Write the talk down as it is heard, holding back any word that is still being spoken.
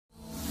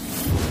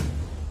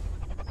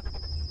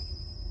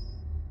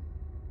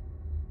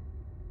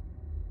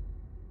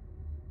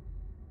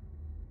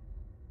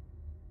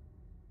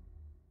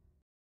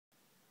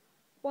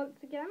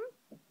Once again,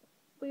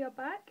 we are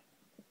back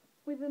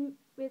with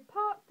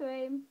part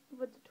 3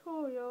 of a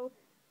tutorial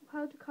of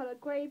how to colour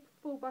grey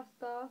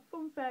Fullbuster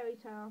from Fairy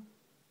Tale.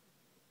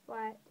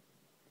 Right,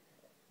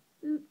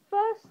 the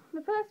first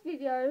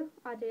video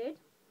I did,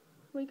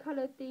 we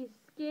coloured the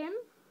skin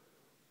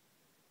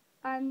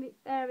and the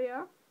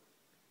area.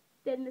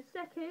 Then the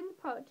second,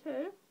 part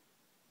 2,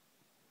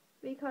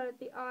 we coloured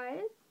the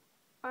eyes,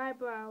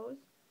 eyebrows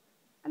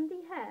and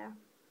the hair.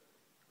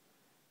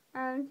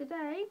 And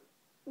today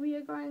we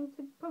are going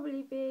to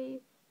probably be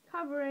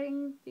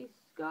covering the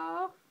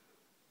scarf.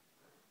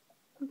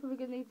 I'm probably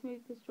going to need to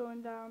move this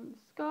drawing down. The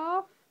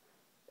scarf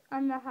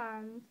and the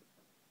hands.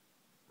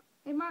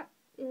 It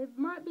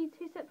might be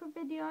 2 separate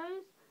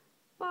videos,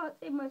 but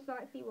it most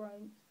likely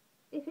won't.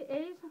 If it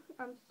is,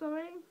 I'm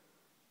sorry,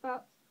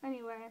 but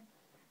anyway,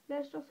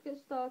 let's just get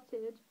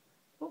started.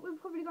 What we're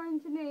probably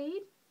going to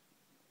need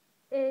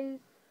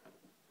is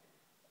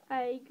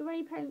a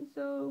grey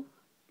pencil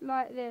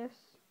like this.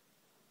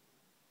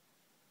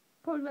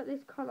 Probably about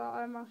this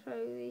colour, and I'll show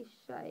you the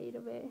shade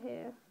of it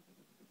here.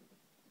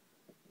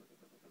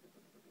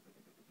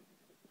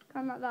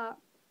 Kind of like that.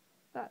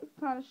 That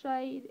kind of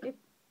shade. If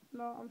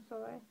not, I'm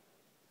sorry.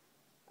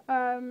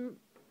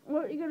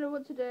 What you're going to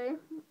want to do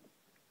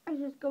is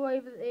just go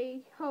over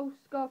the whole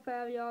scarf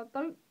area.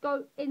 Don't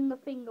go in the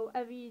finger,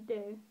 whatever you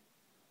do.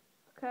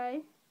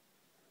 Okay?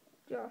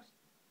 Just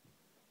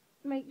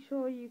make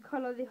sure you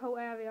colour the whole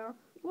area.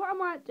 What I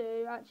might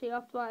do, actually,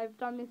 after I've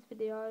done this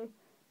video,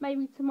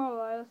 maybe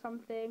tomorrow or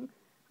something,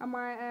 I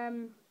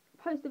might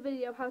post a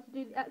video of how to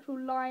do the actual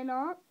line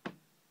art,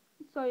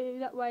 so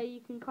that way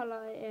you can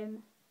colour it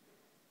in.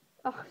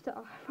 Oh,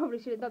 I probably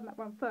should have done that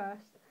one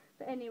first,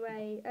 but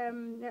anyway,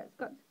 let's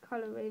get to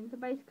colouring. So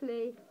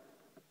basically,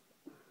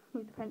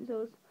 with the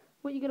pencils,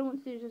 what you're going to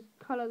want to do is just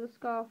colour the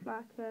scarf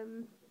like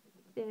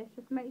this.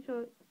 Just make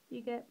sure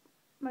you get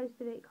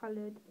most of it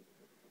coloured.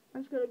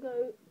 I'm just going to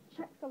go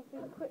check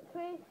something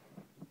quickly.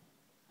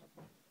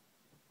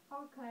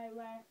 Okay,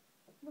 right.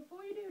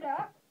 Before you do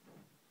that,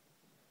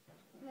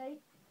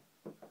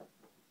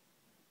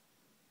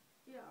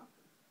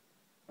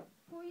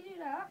 before you do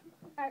that,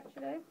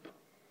 actually,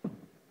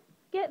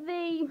 get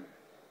the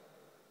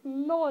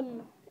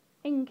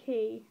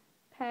non-inky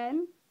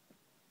pen,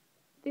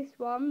 this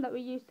one that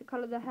we use to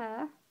colour the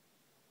hair,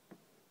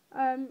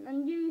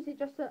 and use it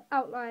just to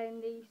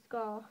outline the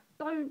scarf.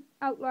 Don't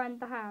outline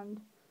the hand.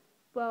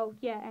 Well,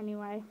 yeah,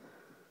 anyway.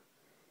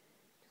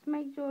 Just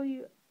make sure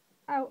you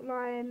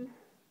outline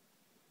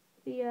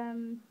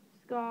the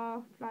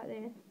scarf like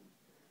this.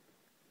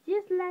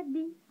 Just like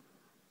this.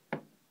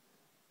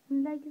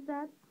 Like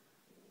that.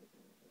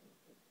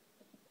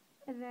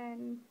 And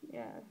then,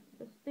 yeah,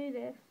 just do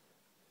this.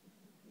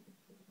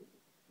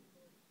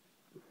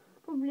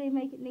 Probably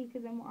make it neater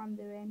than what I'm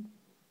doing,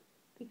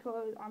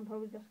 because I'm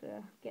probably just going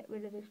to get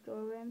rid of this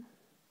drawing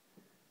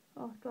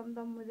after I'm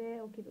done with it,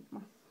 or give it to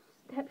my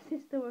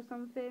stepsister or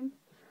something.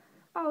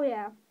 Oh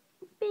yeah,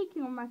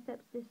 speaking of my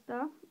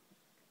stepsister,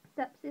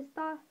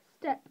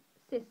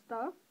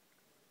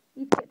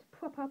 you get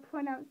proper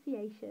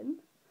pronunciation.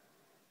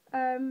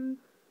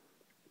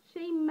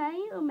 She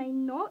may or may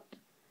not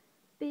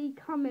be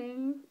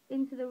coming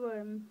into the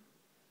room.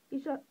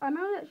 I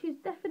know that she's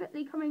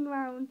definitely coming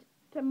round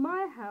to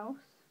my house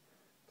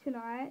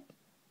tonight.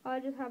 I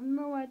just have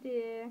no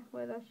idea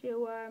whether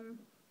she'll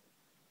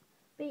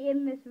be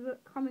in this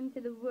come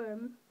into the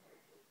room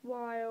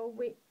while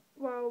we're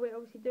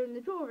obviously doing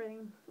the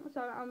drawing.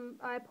 So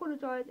I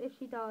apologise if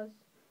she does.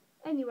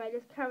 Anyway,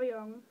 let's carry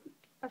on.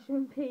 I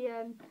shouldn't be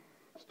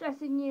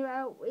stressing you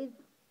out with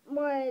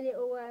my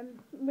little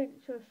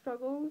miniature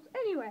struggles.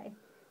 Anyway,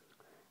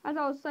 as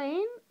I was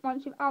saying,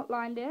 once you've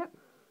outlined it,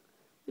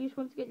 you just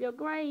want to get your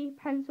grey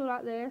pencil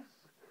like this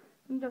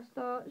and just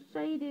start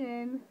shading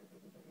in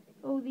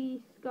all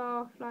the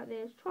scarf like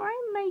this. Try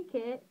and make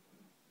it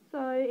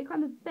so it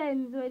kind of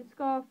bends the way the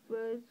scarf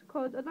was,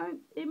 because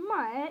it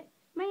may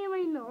or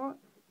may not,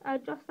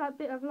 just that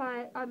bit of,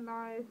 like, I don't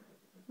know,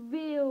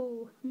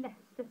 realness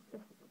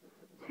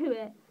to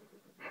it.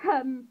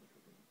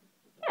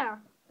 Yeah.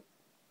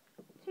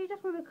 So you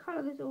just want to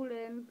colour this all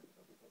in.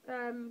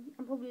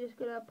 I'm probably just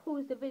going to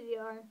pause the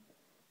video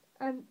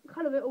and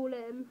colour it all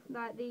in,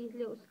 like these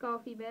little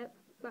scarfy bits,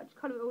 like just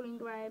colour it all in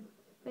grey,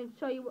 then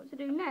show you what to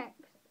do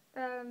next.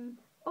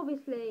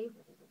 Obviously,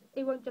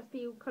 it won't just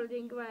be all coloured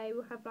in grey,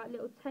 we'll have like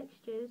little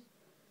textures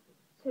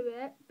to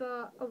it,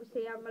 but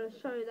obviously I'm going to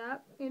show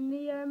that in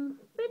the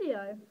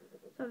video.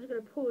 So I'm just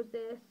going to pause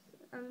this,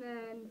 and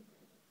then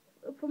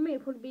for me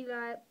it'll probably be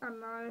like, I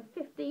don't know,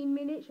 15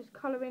 minutes just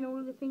colouring all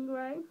of this in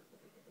grey,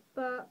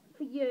 but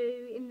for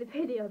you in the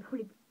video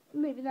probably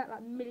maybe that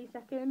like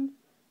millisecond.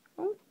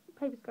 Oh,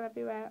 paper's gone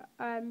everywhere.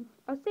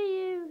 I'll see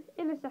you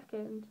in a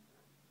second.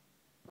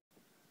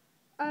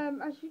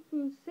 As you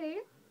can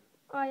see,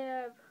 I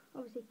have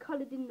obviously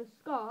coloured in the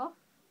scarf,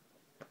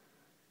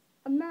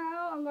 and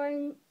now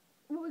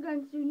what we're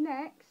going to do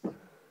next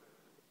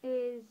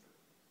is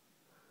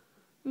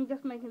I'm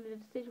just making the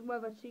decision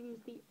whether to use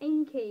the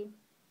inky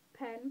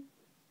pen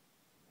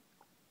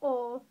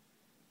or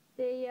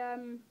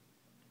the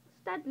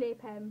Stadler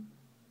pen.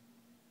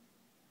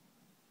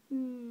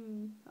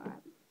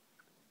 Alright.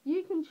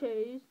 You can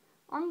choose.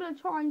 I'm going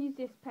to try and use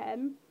this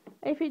pen.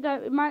 If it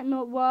don't, it might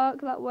not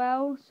work that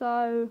well,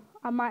 so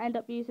I might end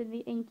up using the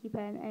inky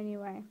pen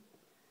anyway.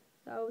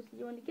 So obviously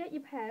you want to get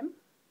your pen.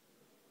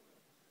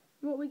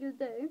 What we're going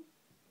to do,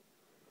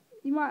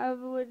 you might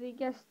have already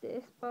guessed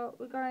this, but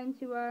we're going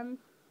to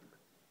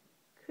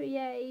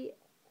create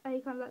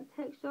a kind of like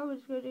texture. We're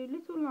just going to do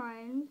little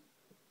lines.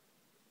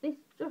 This,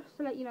 just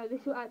to let you know,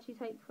 this will actually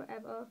take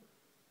forever.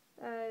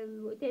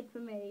 What it did for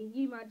me.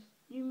 You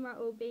might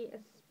all be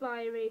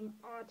aspiring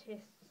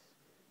artists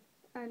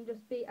and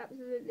just be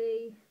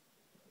absolutely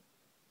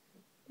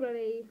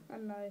really, I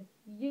don't know,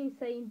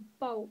 Usain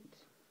Bolt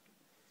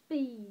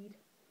speed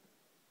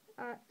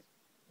at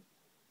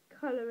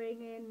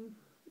colouring in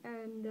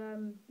and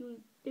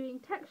doing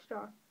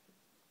texture.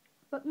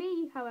 But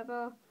me,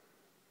 however,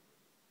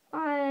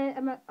 I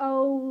am an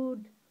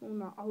old, well,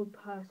 not old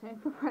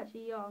person, I'm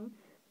actually young,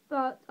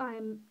 but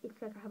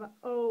it's like I have an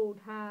old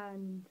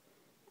hand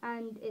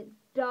and it's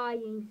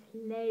dying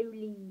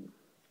slowly.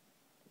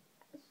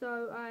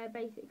 So I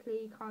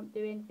basically can't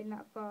do anything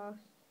that fast.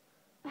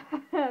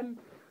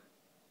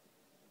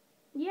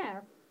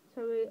 Yeah,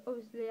 so we,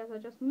 obviously, as I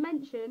just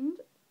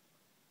mentioned,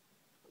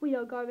 we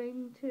are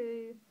going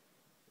to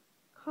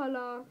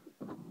colour.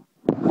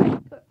 What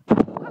happened to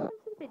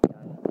the video?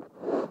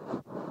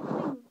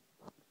 Thing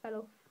fell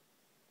off.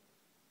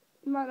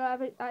 You might not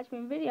have actually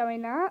been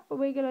videoing that, but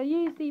we're going to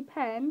use the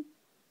pen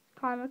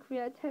to kind of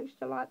create a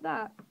texture like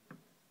that.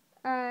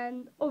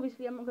 And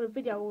obviously I'm not going to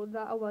video all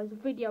that, otherwise the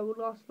video will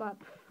last like,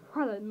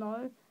 I don't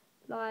know,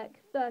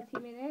 like 30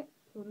 minutes.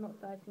 Well, not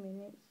 30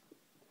 minutes.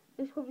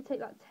 This will probably take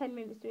like 10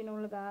 minutes doing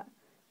all of that.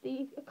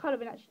 The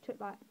colouring actually took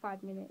like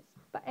 5 minutes.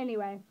 But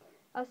anyway,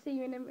 I'll see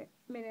you in a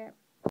minute.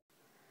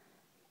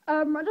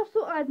 I just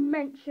thought I'd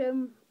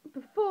mention,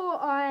 before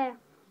I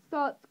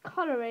start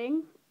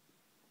colouring,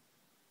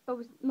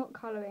 obviously not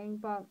colouring,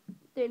 but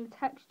doing the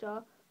texture,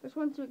 I just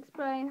want to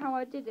explain how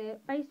I did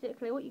it.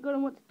 Basically, what you're going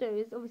to want to do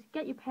is obviously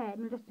get your pen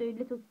and just do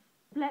little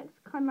flecks,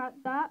 kind of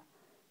like that.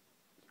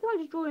 You can't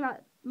just draw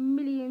like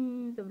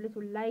millions of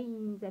little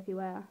lanes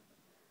everywhere.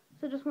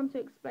 So I just want to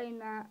explain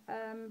that.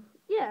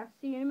 Yeah,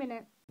 see you in a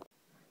minute.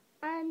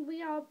 And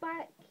we are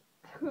back.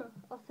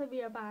 I'll say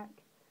we are back,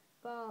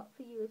 but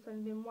for you it's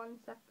only been 1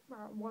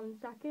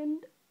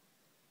 second.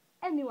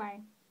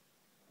 Anyway,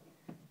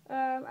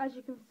 as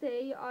you can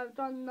see, I've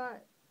done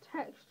that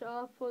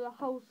texture for the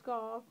whole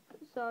scarf,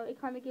 so it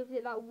kind of gives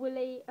it that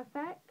woolly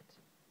effect,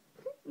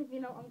 if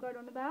you know what I'm going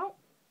on about.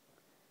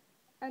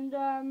 And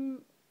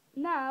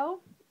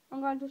now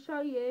I'm going to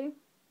show you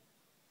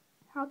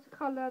how to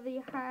colour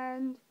the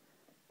hand,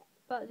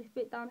 but this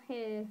bit down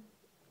here.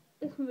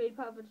 This will be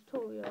part of a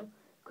tutorial,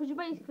 because you're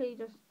basically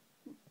just,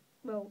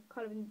 well,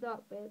 colouring the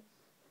dark bits.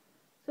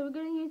 So we're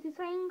going to use the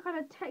same kind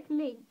of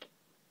technique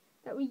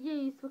that we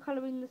use for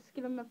colouring the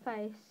skin on the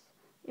face.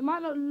 It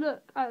might not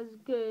look as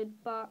good,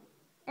 but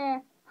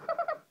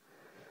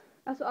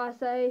that's what I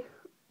say.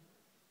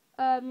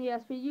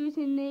 Yes, we're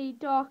using the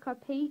darker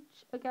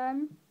peach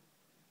again,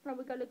 and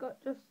we're going to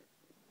just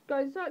go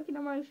in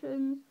circular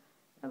motions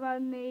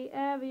around the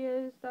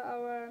areas that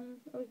are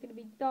always going to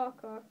be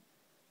darker.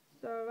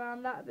 So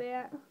around that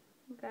bit,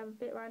 I'm going to have a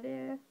bit around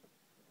here.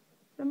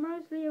 So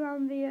mostly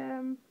around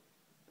the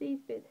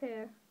these bits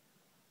here,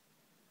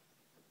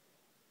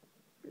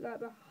 like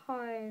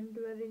behind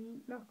where the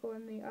knuckle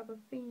and the other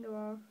finger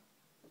are.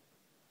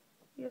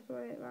 You just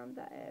want it around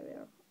that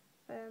area.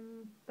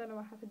 Don't know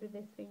what happened with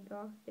this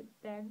finger, it's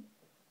dead.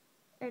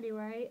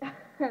 Anyway,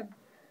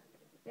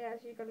 yeah,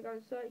 so you're going to go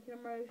in circular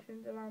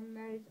motions around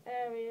those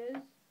areas.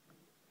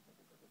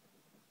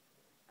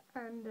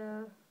 And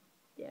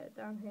yeah,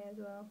 down here as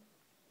well.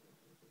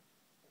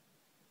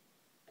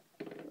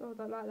 Oh, I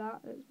don't like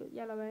that, it looks a bit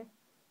yellowy.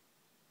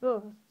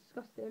 Oh,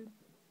 that's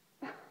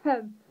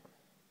disgusting.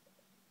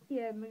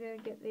 Yeah, we're going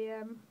to get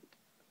the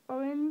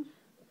orange,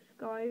 just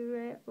go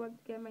over it, once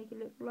again make it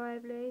look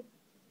lively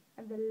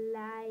and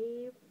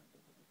alive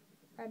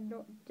and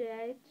not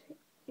dead,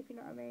 if you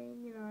know what I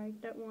mean. You know, you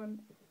don't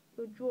want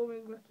your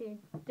drawing looking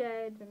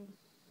dead and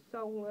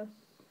soulless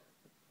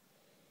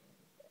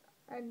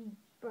and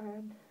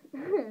bad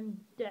and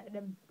dead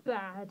and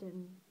bad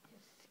and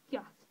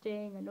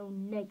disgusting and all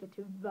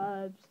negative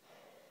verbs.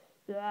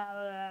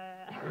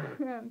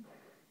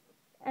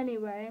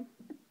 Anyway,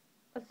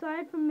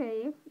 aside from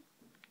me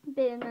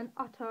being an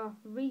utter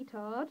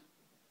retard,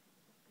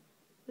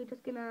 we're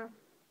just gonna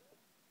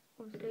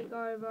obviously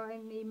go over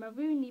in the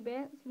maroony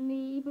bits and the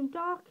even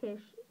darker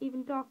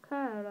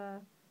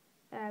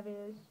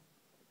areas.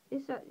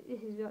 This is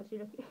actually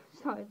looking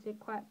starting to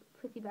quite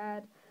pretty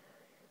bad,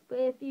 but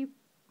if you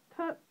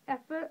put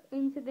effort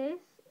into this,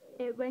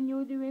 when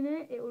you're doing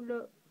it, it will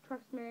look,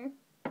 trust me,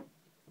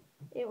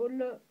 it will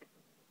look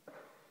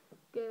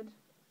good.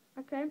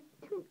 Okay,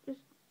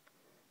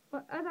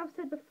 but as I've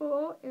said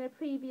before in a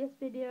previous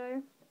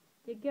video,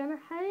 you're gonna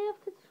have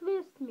to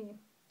trust me,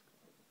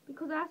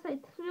 because I say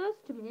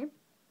trust me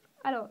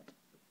a lot.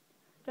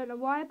 Don't know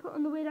why I put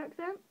on the weird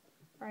accent,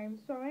 I'm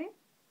sorry.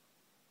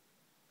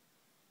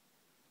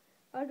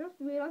 I just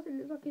realised it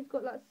looks like he's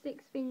got like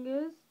 6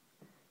 fingers.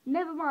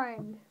 Never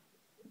mind.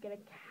 I'm gonna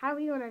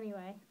carry on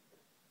anyway.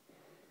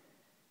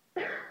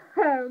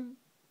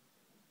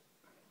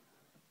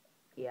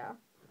 Yeah.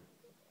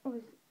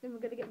 Obviously, then we're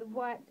gonna get the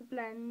white to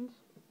blend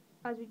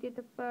as we did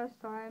the first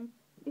time.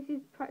 This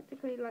is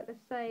practically like the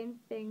same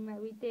thing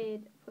that we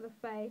did for the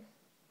face.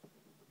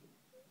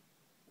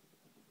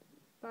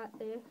 Like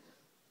this.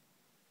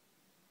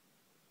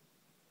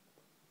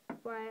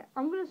 Right,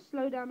 I'm going to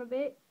slow down a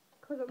bit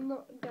because I'm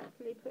not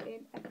exactly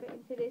putting effort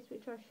into this,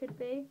 which I should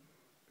be.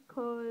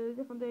 Because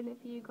if I'm doing it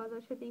for you guys,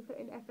 I should be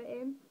putting effort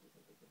in.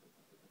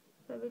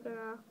 So we're going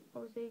to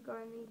obviously go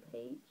in the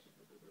peach.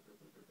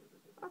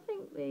 I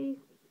think the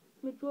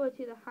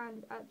majority of the hand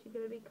is actually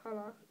going to be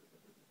colour.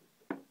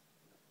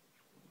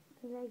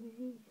 Like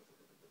this.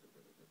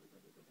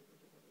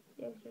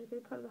 Yeah, so we're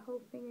going to colour the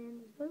whole thing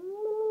in.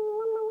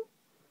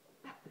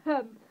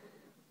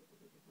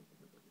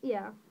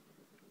 Yeah.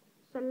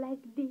 So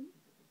like this.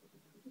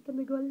 It's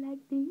gonna go like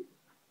this.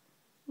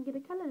 I'm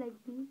gonna color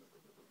like this.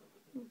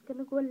 It's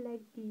gonna go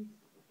like this.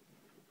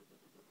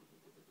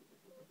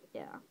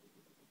 Yeah.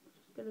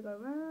 Just gonna go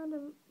round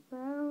and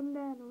round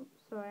and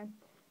sorry.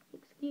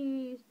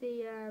 Excuse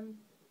the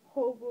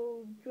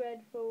horrible,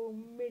 dreadful,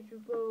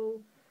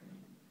 miserable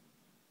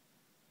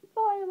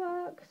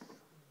fireworks.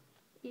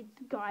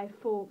 It's Guy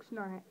Fawkes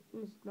night.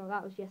 No,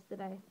 that was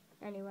yesterday.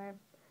 Anyway.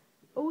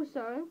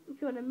 Also, if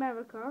you're in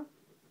America,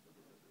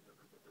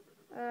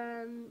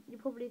 you're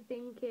probably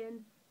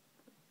thinking,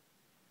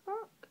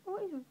 fuck,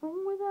 what is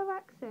wrong with her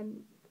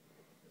accent?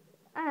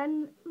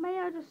 And may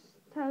I just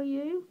tell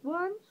you,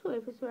 one,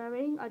 sorry for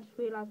swearing, I just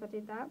realised I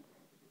did that.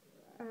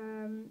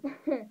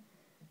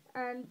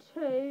 And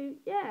two,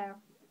 yeah,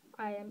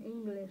 I am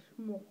English.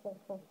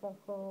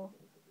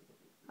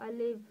 I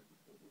live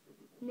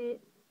near,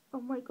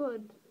 oh my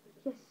god,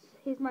 yes,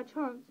 here's my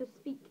chance to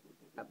speak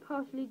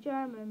partially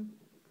German.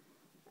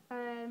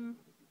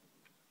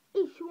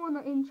 Ich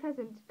wohne in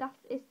Cheshunt,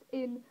 das ist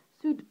in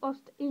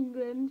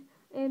Südost-England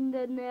in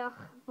der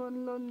Nähe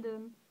von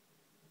London.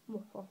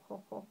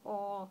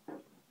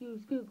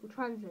 Use Google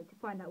Translate to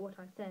find out what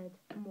I said.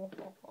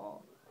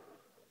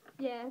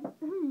 Yeah,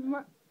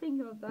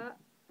 thinking of that,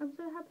 I'm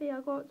so happy I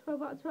got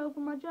 12 out of 12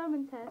 on my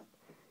German test.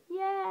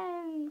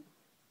 Yay!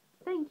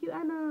 Thank you,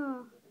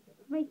 Anna,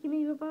 for making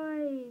me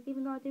revise,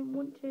 even though I didn't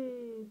want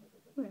to.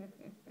 I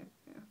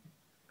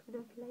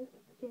don't like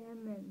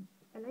German.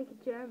 I like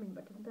German,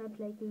 but I don't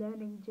like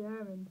learning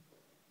German.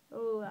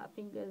 Oh, that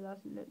finger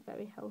doesn't look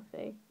very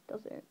healthy,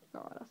 does it?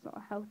 No, that's not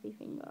a healthy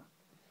finger.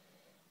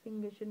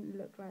 Fingers shouldn't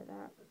look like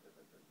that.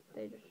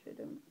 They just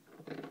shouldn't.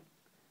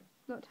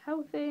 It's not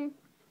healthy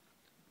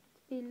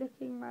to be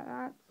looking like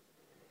that.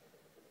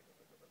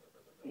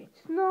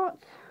 It's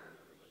not.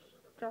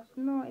 Just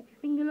not. If your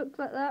finger looks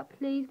like that,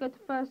 please go to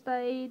first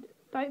aid.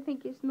 Don't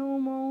think it's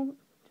normal.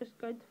 Just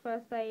go to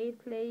first aid,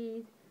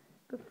 please,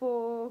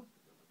 before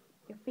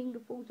your finger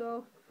falls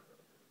off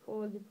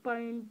or the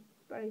bone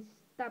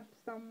stabs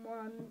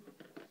someone.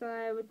 So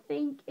I would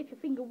think if your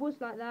finger was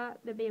like that,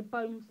 there'd be a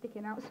bone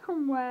sticking out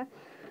somewhere.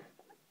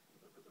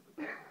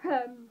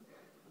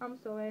 I'm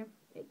sorry.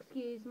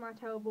 Excuse my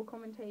terrible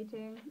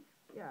commentating.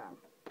 Yeah.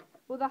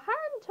 Well, the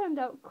hand turned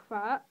out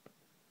crap.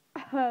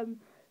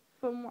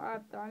 From what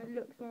I've done, it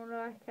looks more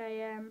like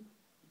a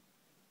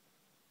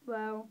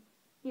well,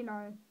 you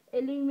know,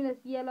 a luminous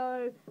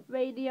yellow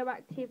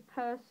radioactive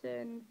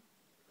person,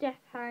 death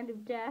hand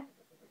of death,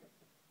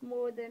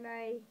 more than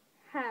a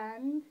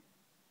hand.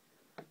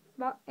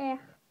 But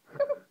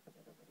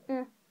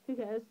who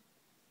cares?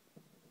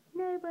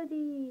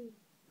 Nobody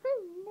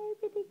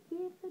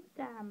gives a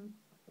damn.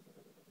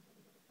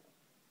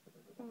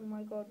 Oh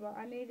my god, right,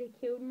 I nearly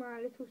killed my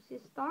little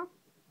sister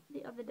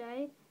the other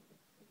day.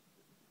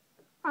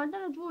 I've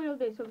done a drawing of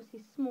this,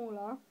 obviously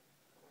smaller,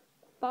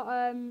 but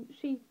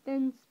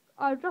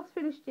I just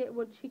finished it.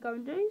 What did she go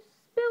and do?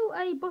 Spill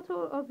a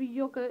bottle of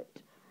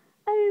yogurt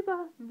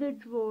over the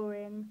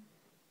drawing.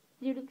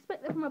 You'd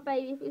expect that from a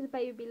baby. If it was a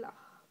baby, it'd be like,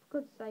 oh,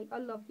 for God's sake, I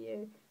love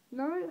you.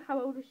 No,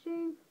 how old is she?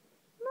 9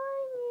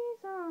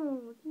 years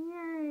old.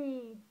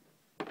 Yay.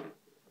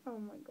 Oh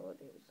my god,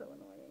 it was so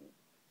annoying.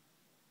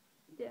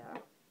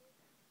 Yeah.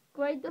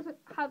 Gray doesn't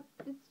have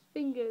its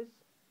fingers.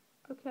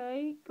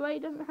 Okay? Gray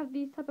doesn't have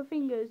these type of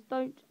fingers.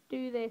 Don't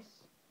do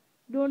this.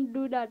 Don't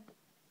do that.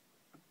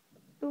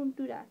 Don't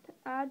do that.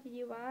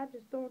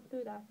 Just don't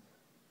do that.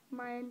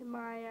 Mind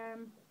my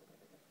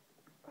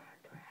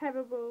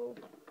terrible,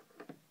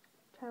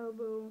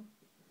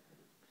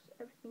 just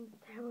everything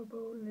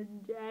terrible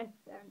and death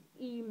and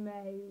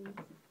emails.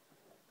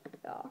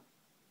 Yeah.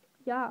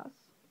 Yes.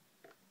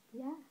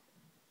 Yeah.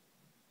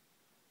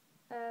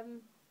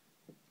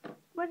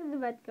 Where did the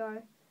red go?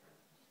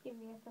 Just give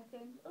me a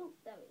second. Oh,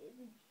 there it is.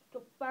 It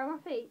dropped by my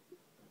feet.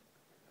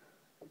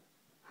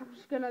 I'm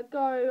just gonna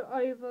go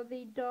over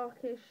the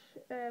darkish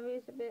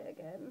areas a bit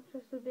again,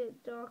 just a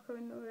bit darker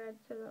in the red,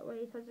 so that way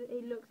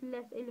it looks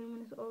less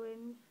luminous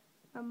orange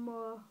and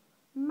more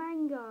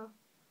manga.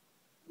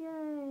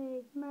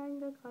 Yay,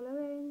 manga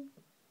colouring.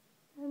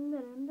 Dun,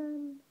 dun, dun,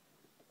 dun.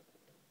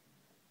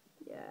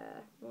 Yeah.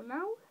 Well,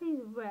 now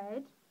he's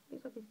red.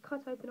 Looks like he's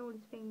cut open all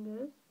his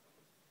fingers.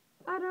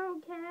 I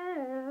don't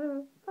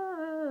care.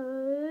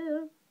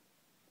 Oh.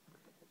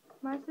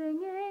 My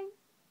singing.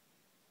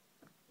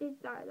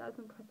 That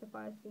doesn't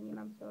classify as singing.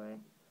 I'm sorry.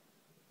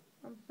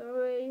 I'm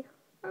sorry.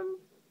 I'm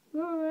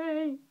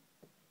sorry.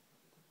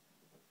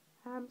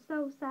 I'm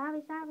so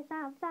sorry,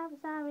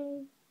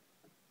 sorry.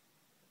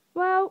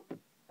 Well,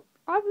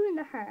 I've ruined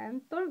the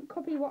hands. Don't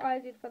copy what I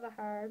did for the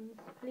hands.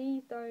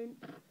 Please don't.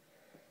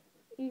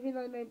 Even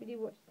though nobody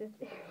watched this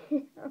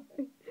video.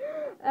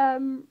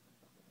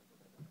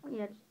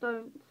 Yeah, just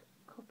don't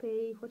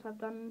copy what I've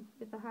done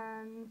with the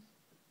hands.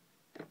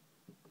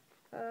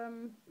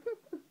 And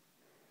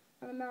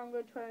now I'm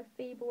going to try a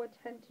feeble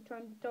attempt to try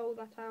and dole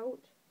that out.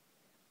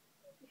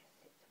 Yes,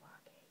 it's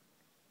working.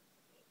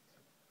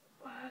 It's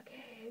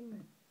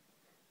working.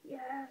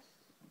 Yes,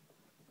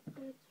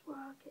 it's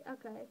working.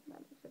 Okay, that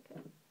looks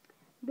okay.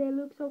 That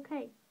looks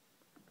okay.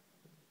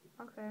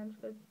 Okay, I'm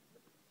just going to...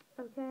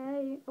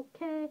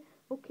 Okay.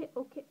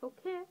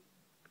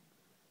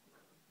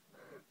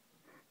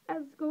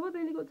 At school, I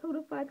only got told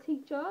off by a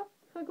teacher.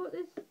 So I got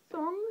this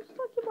song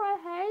stuck in my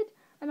head,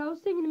 and I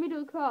was singing in the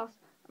middle of class.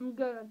 I'm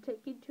gonna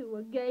take you to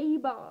a gay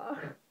bar.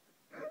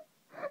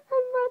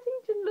 And my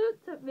teacher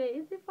looked at me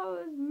as if I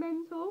was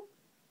mental.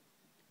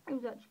 It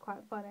was actually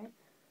quite funny.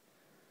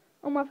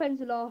 All my friends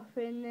were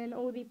laughing, and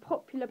all the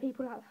popular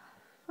people were like,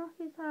 "What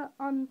the fuck is that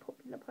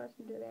unpopular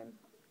person doing?"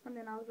 And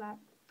then I was like,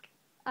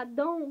 I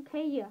don't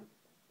care.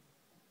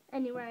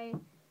 Anyway,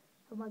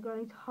 am I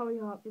going to hurry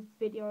up? This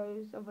video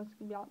is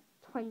obviously going to be like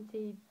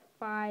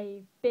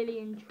 25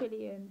 billion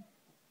trillion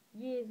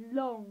years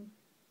long.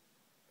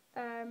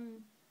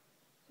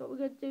 So what we're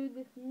going to do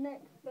this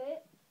next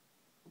bit.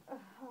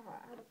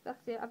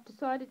 That's it. I've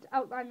decided to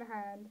outline the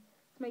hand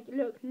to make it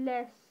look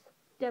less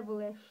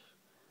devilish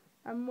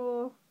and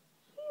more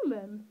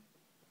human.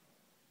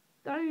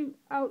 Don't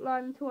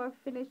outline until I've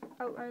finished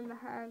outlining the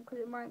hand, because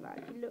it might not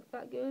actually look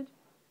that good.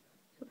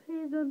 So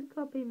please don't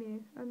copy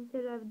me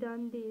until I've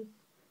done this.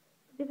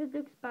 But if it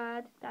looks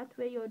bad, that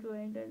way your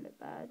drawing don't look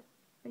bad,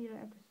 and you don't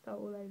have to start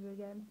all over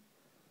again.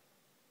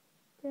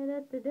 Da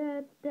da da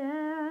da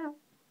da.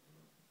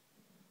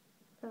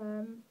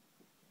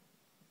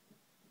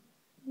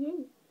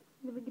 Yay!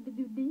 Now we're gonna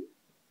do this.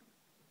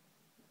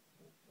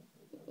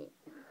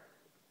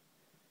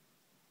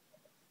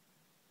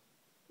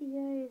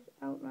 Yes,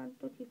 outline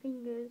dodgy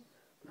fingers.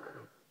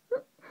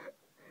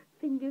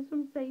 Fingers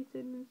from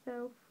Satan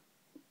himself.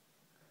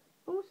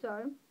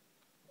 Also,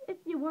 if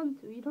you want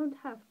to, you don't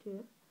have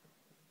to.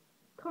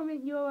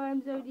 Comment your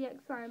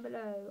zodiac sign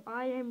below.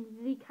 I am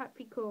the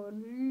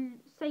Capricorn.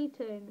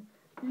 Satan.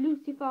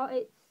 Lucifer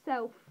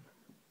itself.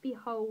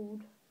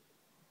 Behold.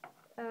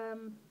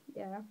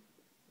 Yeah.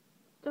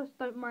 Just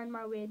don't mind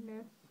my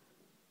weirdness.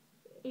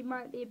 It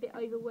might be a bit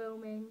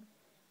overwhelming,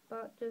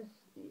 but just,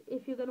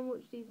 if you're going to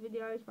watch these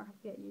videos, you might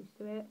have to get used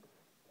to it.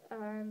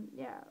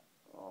 Yeah.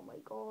 Oh my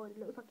god, it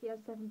looks like he has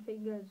 7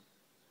 fingers.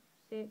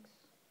 6.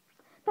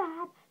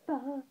 5,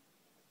 4.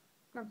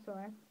 I'm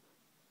sorry.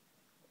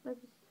 There's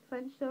this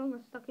French song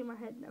that's stuck in my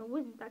head. Now, it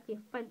wasn't exactly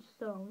a French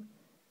song,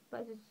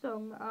 but it's a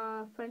song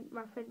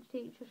my French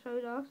teacher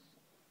showed us.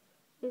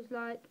 It's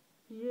like,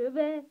 Je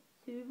vais,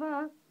 tu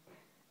vas,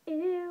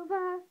 il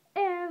va,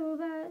 elle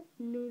va,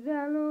 nous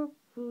allons,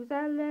 vous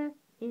allez,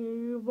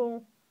 ils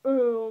vont,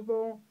 eux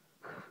vont.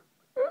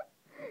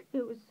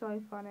 It was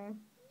so funny,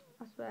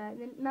 I swear.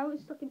 And then now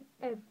it's stuck in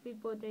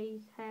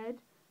everybody's head.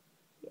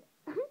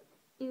 Yeah.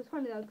 It was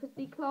funny though, because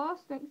the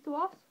class next to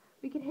us,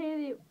 we could hear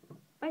it.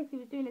 Basically,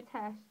 was doing a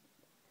test,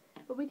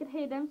 but we could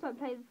hear them start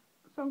playing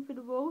the song through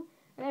the wall,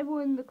 and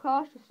everyone in the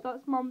class just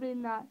starts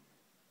mumbling that.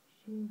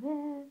 Je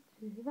vais,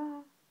 tu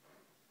vas,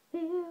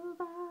 il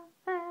va,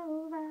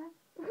 elle va.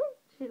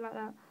 Shit like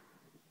that.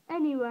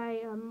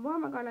 Anyway, why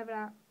am I going over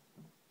that?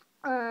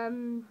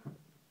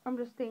 I'm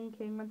just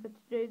thinking whether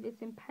to do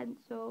this in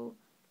pencil,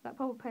 like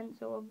purple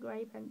pencil or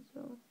grey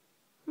pencil.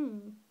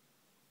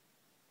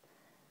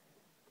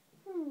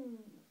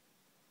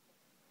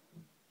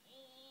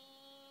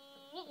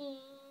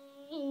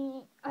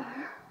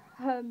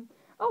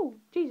 Oh,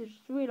 Jesus,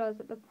 just realised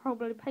that the whole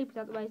bloody paper's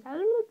out the way.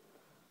 So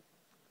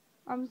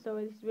I'm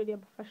sorry, this is really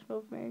unprofessional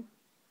of me.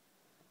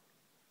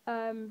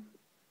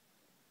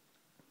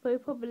 We're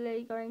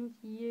probably going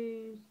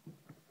to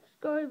just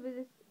go over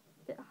this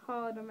a bit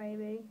harder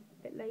maybe,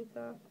 a bit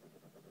later.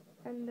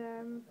 And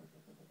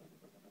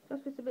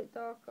just it's a bit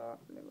darker,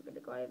 and then we're going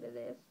to go over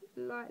this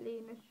lightly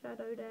in the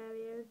shadowed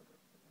areas.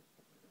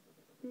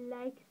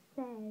 Like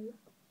so.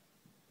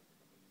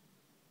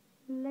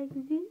 Like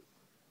this.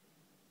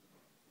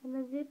 And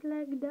a bit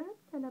like that,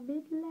 and a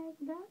bit like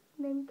that,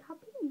 and then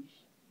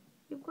capiche.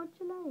 You've got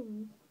your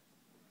lines.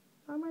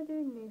 Why am I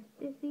doing this?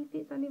 These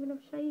bits don't even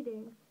have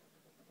shading.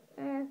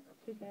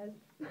 Who cares?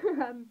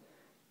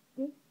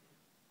 Yes.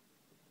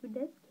 Who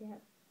does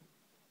care?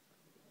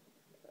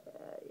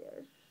 Yeah,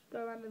 just go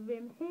around the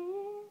rim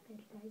here,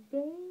 bit like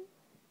this,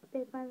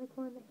 bit by the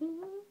corner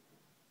here.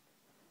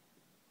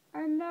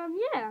 And,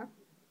 yeah.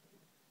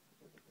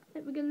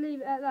 think we're going to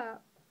leave it at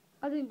that.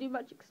 I didn't do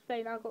much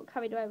explaining. I got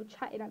carried away with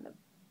chatting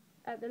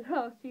at the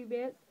last few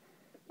bits.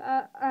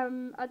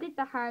 I did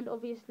the hand,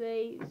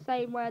 obviously,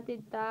 same way I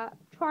did that.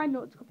 Try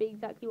not to copy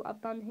exactly what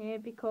I've done here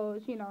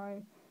because, you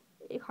know,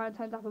 it kind of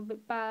turns out a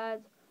bit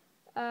bad.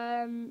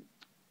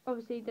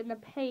 Obviously, then the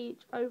page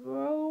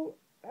overall.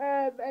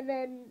 And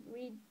then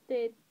we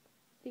did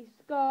the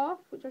scarf,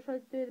 which I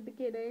tried to do at the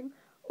beginning,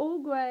 all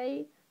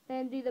grey,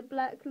 then do the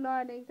black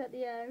linings at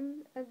the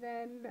end, and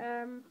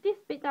then this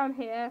bit down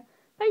here,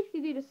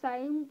 basically do the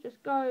same,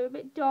 just go a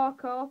bit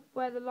darker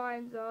where the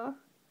lines are.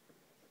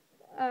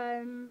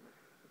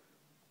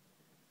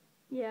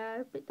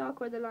 Yeah, a bit darker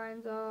where the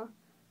lines are,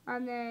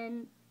 and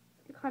then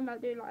kind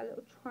of do like a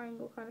little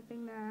triangle kind of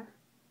thing there.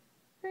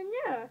 And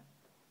yeah,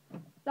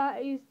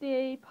 that is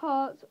the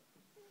part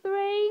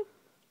 3,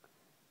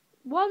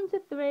 1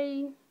 to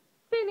 3,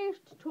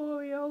 finished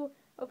tutorial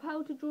of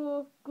how to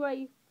draw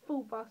grey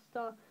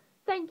Fullbuster.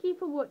 Thank you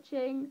for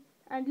watching,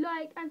 and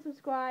like and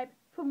subscribe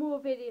for more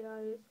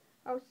videos.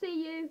 I'll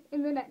see you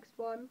in the next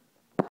one.